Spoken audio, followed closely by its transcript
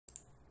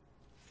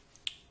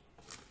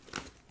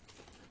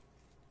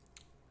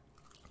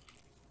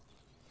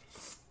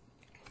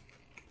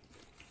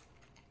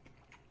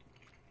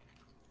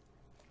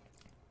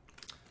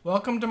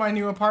Welcome to my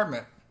new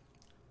apartment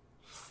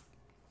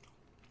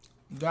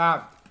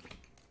that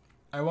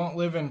I won't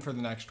live in for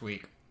the next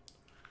week.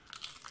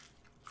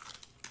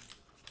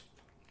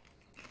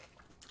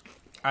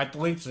 At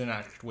least the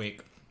next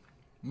week.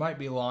 Might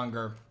be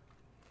longer.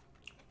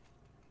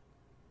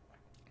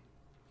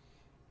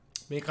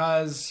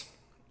 Because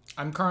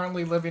I'm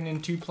currently living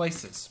in two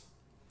places.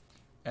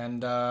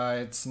 And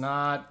it's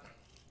not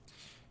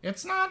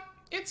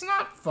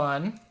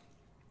fun.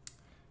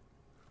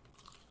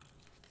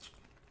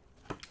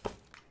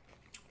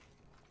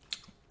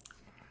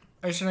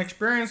 It's an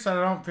experience that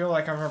I don't feel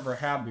like I've ever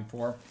had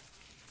before.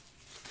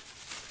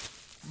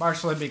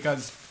 Partially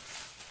because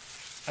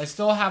I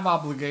still have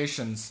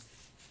obligations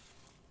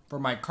for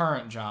my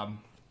current job.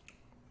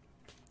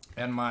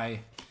 And my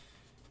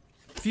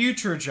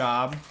future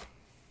job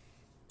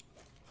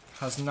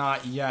has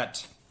not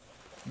yet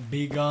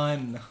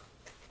begun.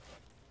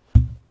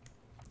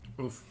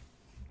 Oof.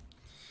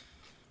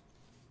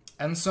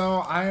 And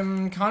so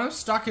I'm kind of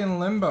stuck in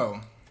limbo.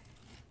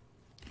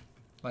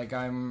 Like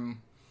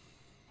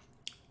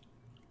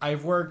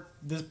I've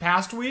worked this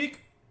past week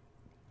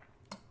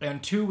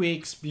and 2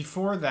 weeks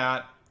before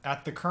that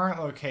at the current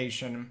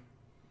location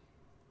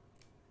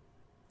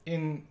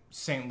in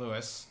St.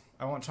 Louis.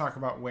 I won't talk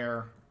about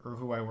where or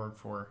who I work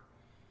for.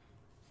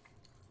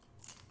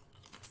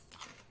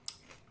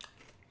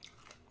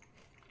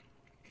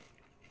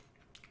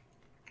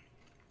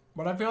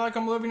 But I feel like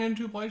I'm living in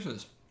two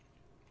places.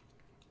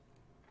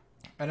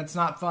 And it's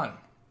not fun.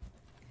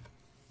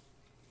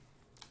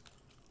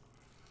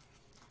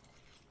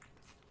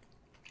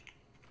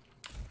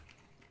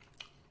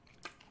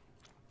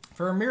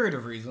 For a myriad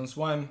of reasons.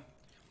 One,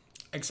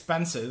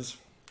 expenses.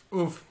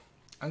 Oof.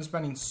 I'm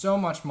spending so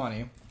much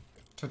money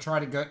to try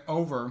to get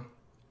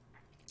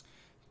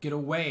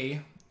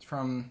away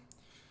from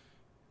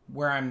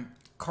where I'm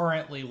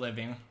currently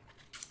living.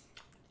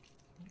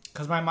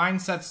 Because my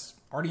mindset's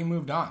already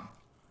moved on.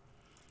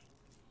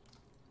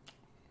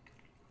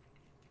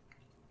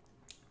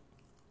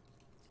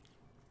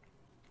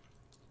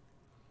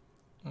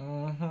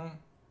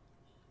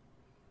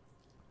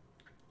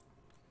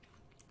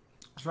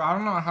 So I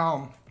don't know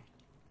how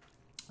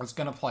it's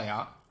gonna play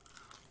out.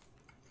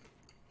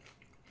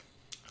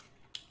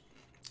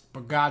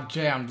 But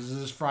goddamn, does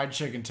this fried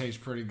chicken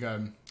taste pretty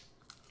good.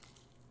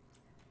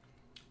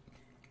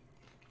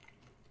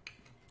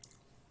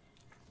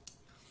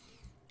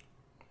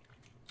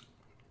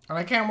 And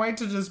I can't wait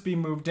to just be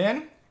moved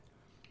in.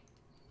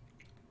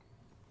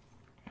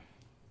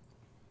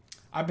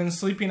 I've been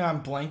sleeping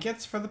on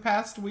blankets for the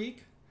past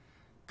week.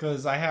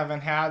 Because I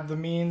haven't had the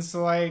means to,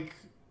 like,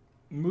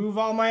 move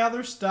all my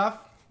other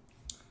stuff.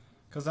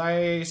 Because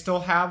I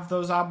still have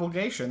those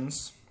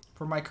obligations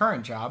for my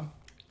current job.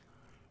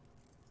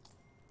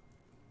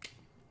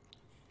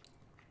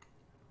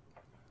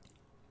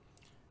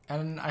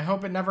 And I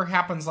hope it never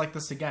happens like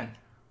this again.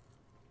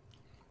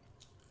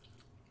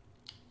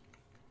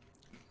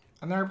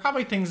 And there are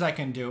probably things I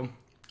can do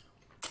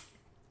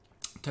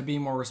to be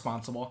more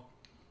responsible.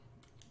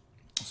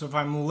 So if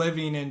I'm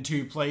living in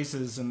two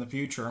places in the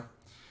future,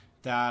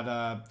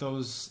 that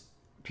those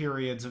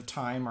periods of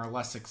time are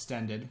less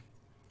extended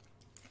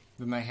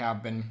than they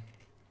have been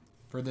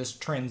for this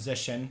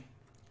transition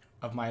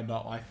of my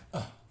adult life.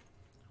 Ugh.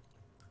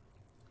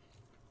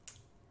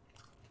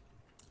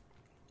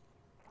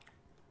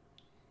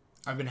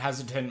 I've been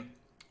hesitant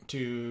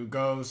to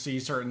go see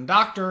certain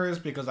doctors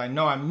because I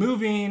know I'm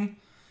moving.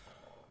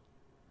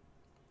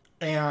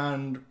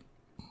 And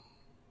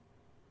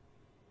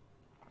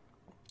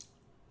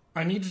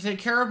I need to take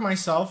care of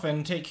myself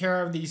and take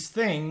care of these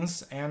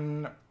things.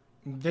 And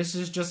this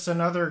is just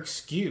another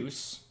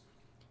excuse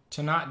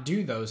to not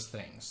do those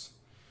things.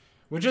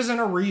 Which isn't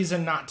a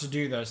reason not to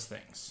do those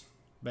things.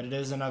 But it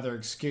is another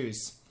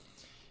excuse.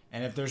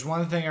 And if there's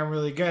one thing I'm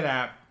really good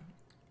at,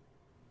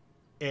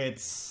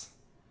 it's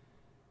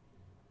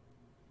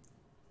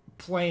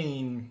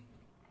playing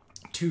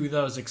to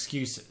those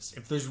excuses.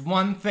 If there's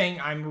one thing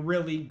I'm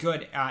really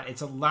good at,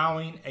 it's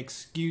allowing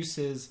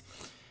excuses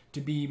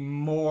to be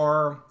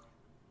more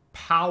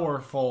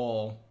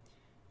powerful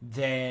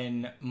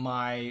than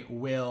my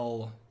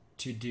will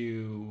to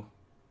do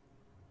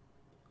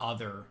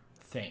other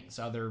things,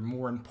 other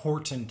more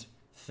important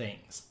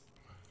things.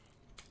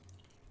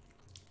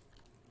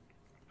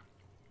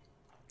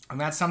 And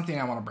that's something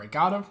I want to break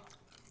out of.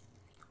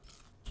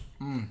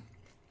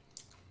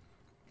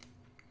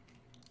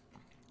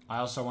 I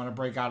also want to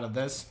break out of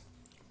this.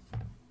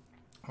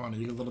 I want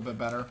to eat a little bit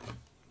better.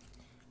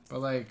 But,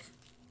 like,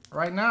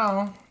 right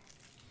now,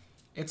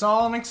 it's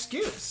all an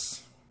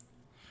excuse.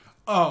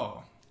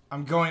 Oh,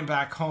 I'm going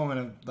back home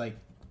in,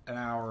 an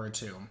hour or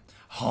two.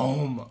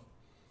 Home.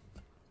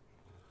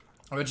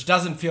 Which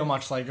doesn't feel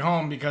much like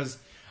home because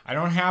I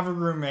don't have a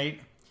roommate.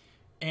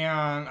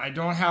 And I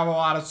don't have a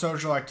lot of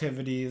social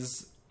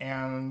activities.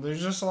 And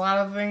there's just a lot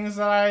of things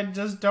that I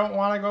just don't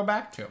want to go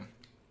back to.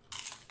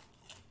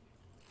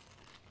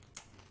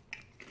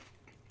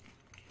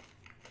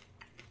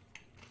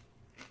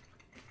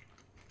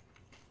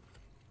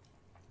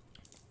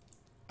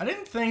 I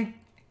didn't think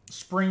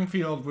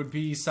Springfield would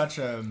be such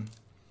an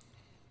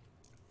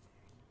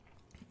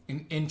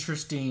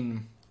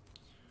interesting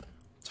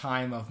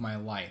time of my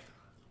life.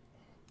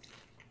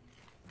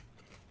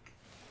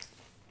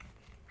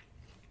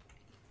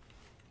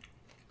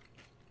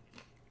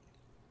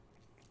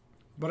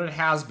 But it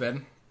has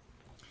been.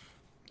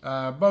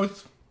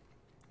 Both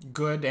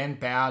good and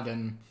bad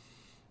and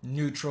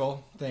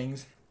neutral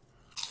things.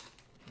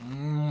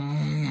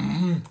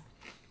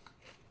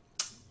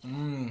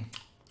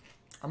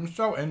 I'm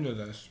so into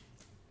this.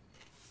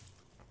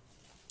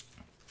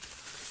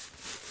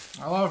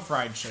 I love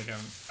fried chicken.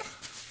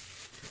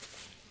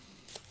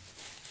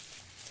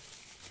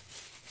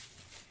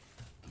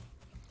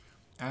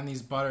 And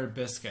these buttered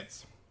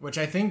biscuits, which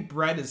I think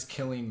bread is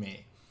killing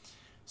me.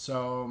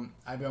 So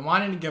I've been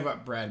wanting to give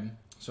up bread.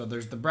 So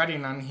there's the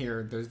breading on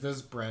here. There's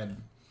this bread.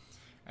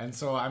 And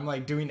so I'm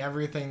like doing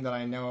everything that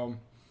I know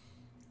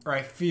or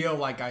I feel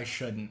like I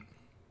shouldn't.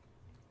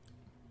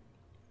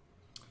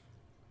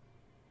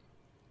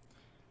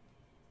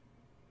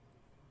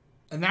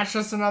 And that's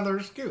just another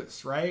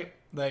excuse, right?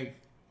 Like,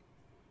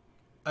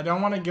 I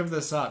don't want to give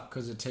this up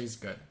because it tastes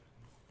good.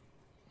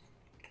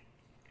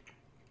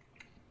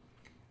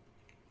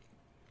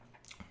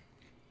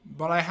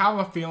 But I have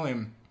a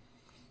feeling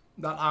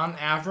that on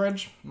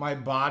average, my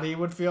body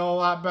would feel a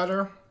lot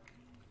better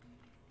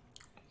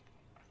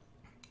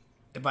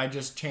if I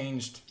just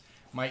changed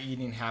my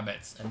eating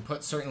habits and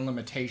put certain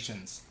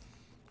limitations.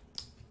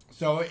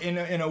 So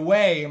in a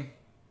way,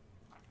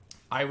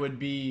 I would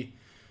be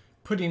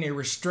putting a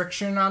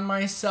restriction on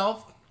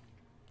myself,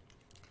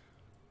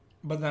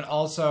 but then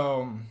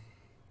also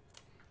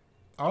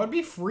I would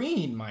be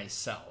freeing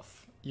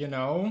myself, you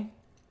know,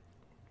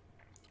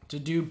 to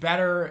do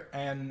better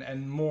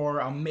and more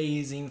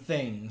amazing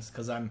things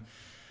because I'm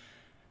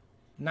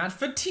not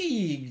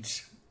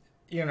fatigued.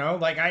 You know,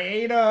 like I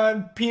ate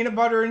a peanut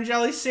butter and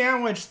jelly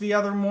sandwich the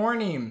other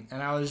morning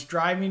and I was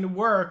driving to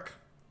work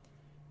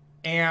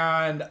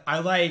and I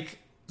like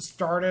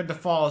started to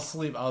fall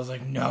asleep. I was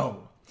like,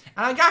 no.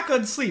 And I got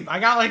good sleep. I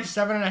got like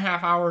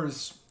 7.5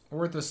 hours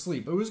worth of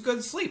sleep. It was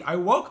good sleep. I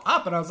woke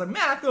up and I was like,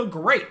 man, I feel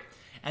great.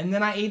 And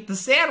then I ate the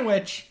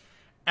sandwich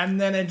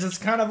and then it just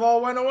kind of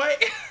all went away.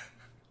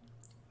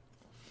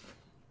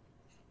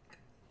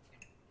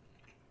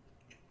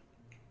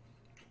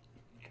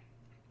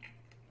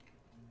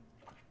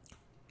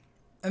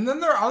 And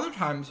then there are other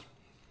times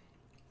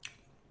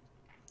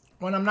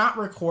when I'm not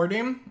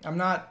recording, I'm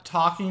not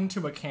talking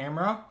to a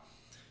camera,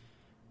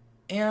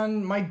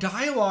 and my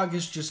dialogue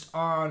is just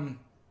on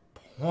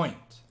point,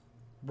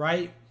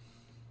 right?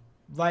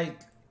 Like,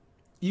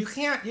 you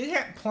can't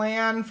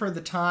plan for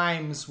the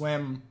times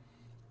when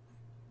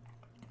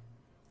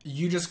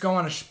you just go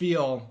on a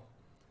spiel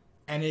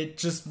and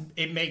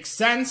it makes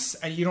sense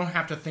and you don't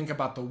have to think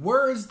about the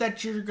words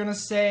that you're gonna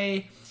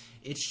say.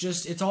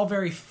 It's all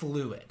very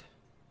fluid.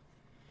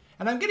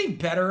 And I'm getting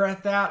better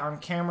at that on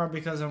camera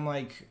because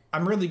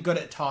I'm really good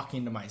at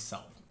talking to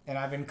myself. And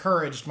I've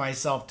encouraged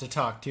myself to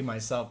talk to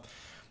myself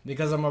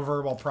because I'm a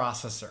verbal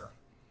processor.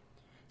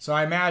 So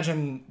I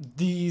imagine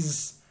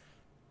these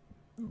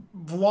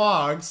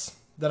vlogs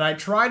that I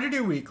try to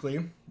do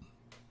weekly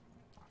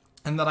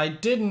and that I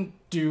didn't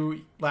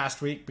do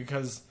last week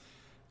because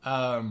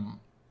I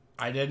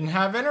didn't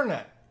have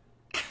internet.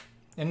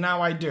 And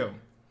now I do.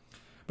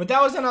 But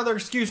that was another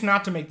excuse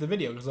not to make the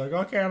video because I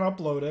can't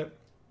upload it.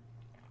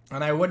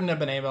 And I wouldn't have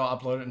been able to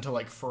upload it until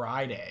like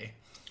Friday.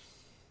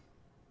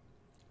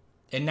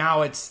 And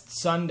now it's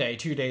Sunday,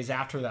 2 days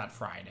after that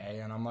Friday.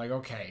 And I'm like,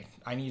 okay,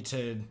 I need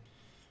to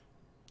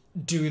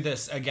do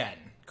this again.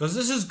 Because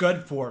this is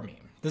good for me.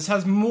 This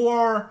has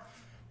more...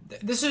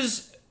 This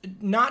is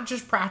not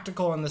just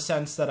practical in the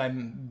sense that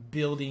I'm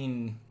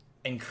building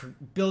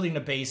a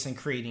base and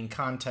creating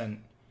content.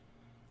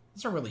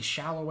 It's a really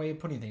shallow way of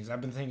putting things.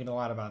 I've been thinking a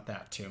lot about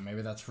that too.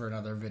 Maybe that's for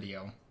another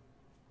video.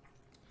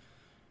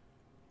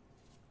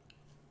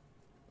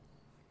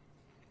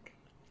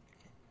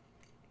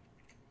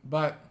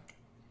 But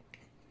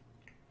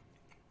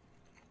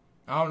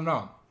I don't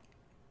know.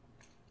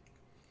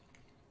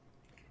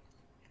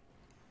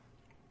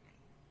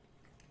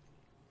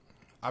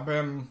 I've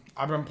been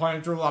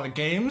playing through a lot of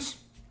games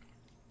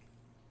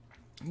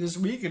this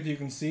week, if you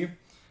can see.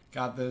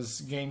 Got this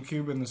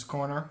GameCube in this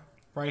corner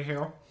right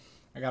here.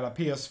 I got a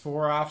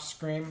PS4 off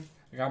screen.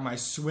 I got my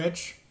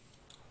Switch.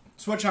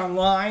 Switch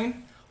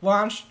Online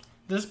launched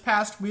this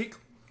past week.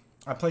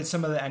 I played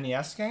some of the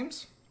NES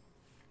games.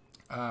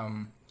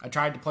 I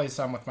tried to play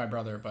some with my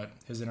brother, but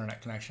his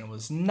internet connection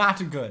was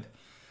not good.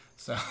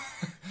 So,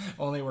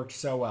 only worked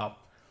so well.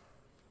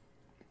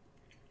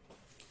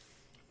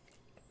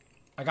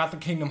 I got the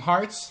Kingdom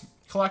Hearts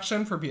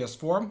collection for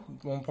PS4,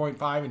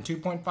 1.5 and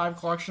 2.5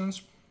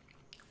 collections.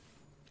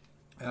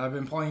 And I've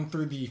been playing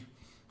through the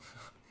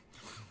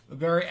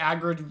very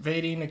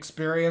aggravating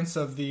experience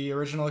of the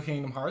original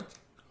Kingdom Hearts.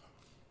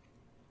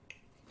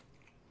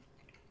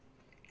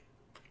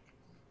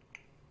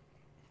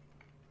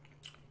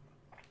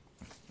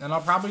 And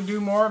I'll probably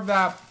do more of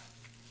that.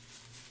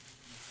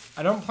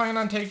 I don't plan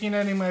on taking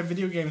any of my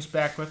video games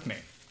back with me.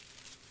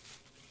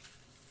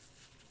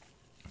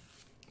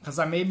 Because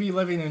I may be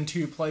living in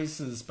two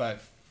places,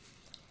 but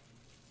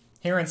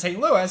here in St.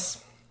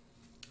 Louis,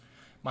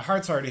 my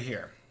heart's already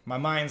here. My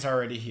mind's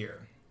already here.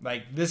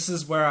 Like, this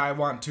is where I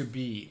want to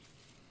be.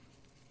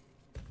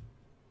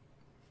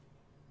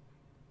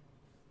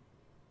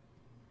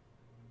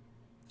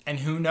 And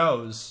who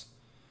knows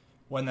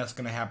when that's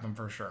going to happen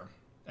for sure.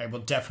 I will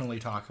definitely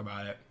talk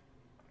about it.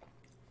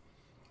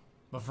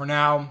 But for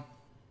now,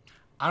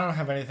 I don't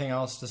have anything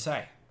else to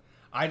say.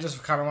 I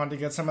just kind of wanted to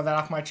get some of that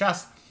off my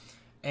chest.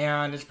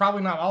 And it's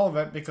probably not all of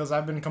it because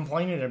I've been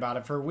complaining about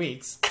it for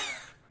weeks.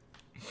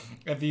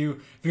 If you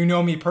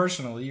know me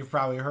personally, you've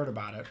probably heard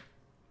about it.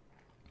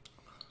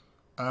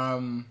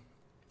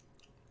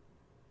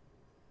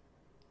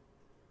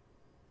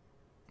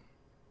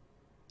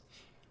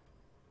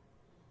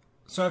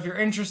 So if you're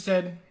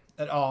interested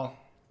at all,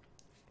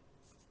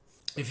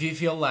 if you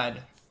feel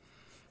led,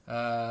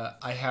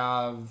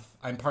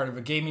 I'm part of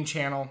a gaming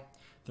channel,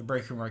 the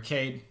Break Room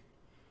Arcade.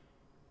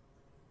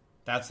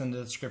 That's in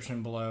the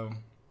description below.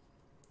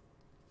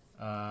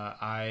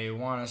 I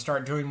want to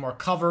start doing more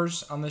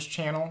covers on this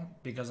channel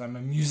because I'm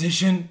a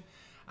musician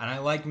and I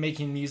like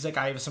making music.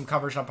 I have some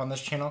covers up on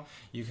this channel.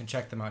 You can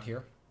check them out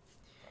here.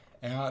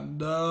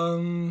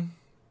 And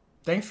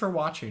thanks for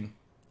watching.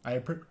 I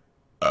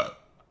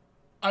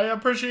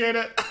appreciate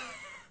it.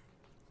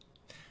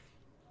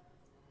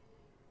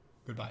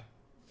 Goodbye.